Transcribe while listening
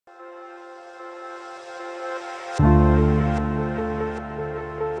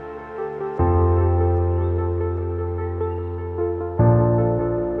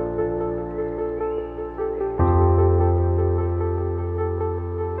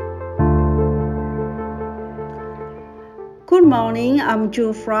Good morning, I'm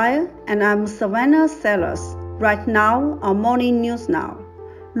Jill Fryer and I'm Savannah Sellers. Right now on Morning News Now.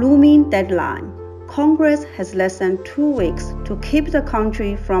 Looming deadline. Congress has less than 2 weeks to keep the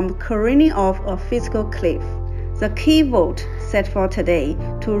country from careening off a fiscal cliff. The key vote set for today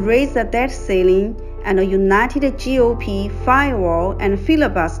to raise the debt ceiling and a united GOP firewall and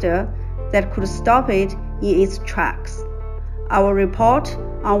filibuster that could stop it in its tracks. Our report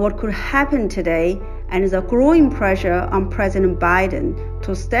on what could happen today and the growing pressure on President Biden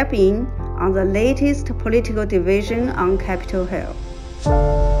to step in on the latest political division on Capitol Hill.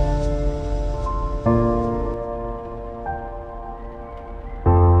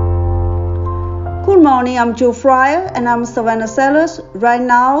 Good morning, I'm Jill Fryer and I'm Savannah Sellers. Right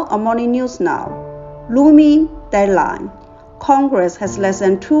now on Morning News Now. Looming deadline. Congress has less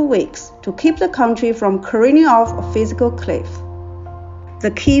than 2 weeks to keep the country from careening off a fiscal cliff. The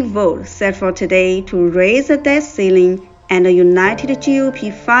key vote set for today to raise the debt ceiling and a united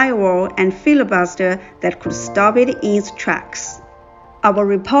GOP firewall and filibuster that could stop it in its tracks. Our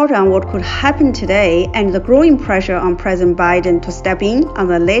report on what could happen today and the growing pressure on President Biden to step in on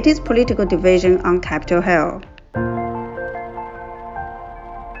the latest political division on Capitol Hill.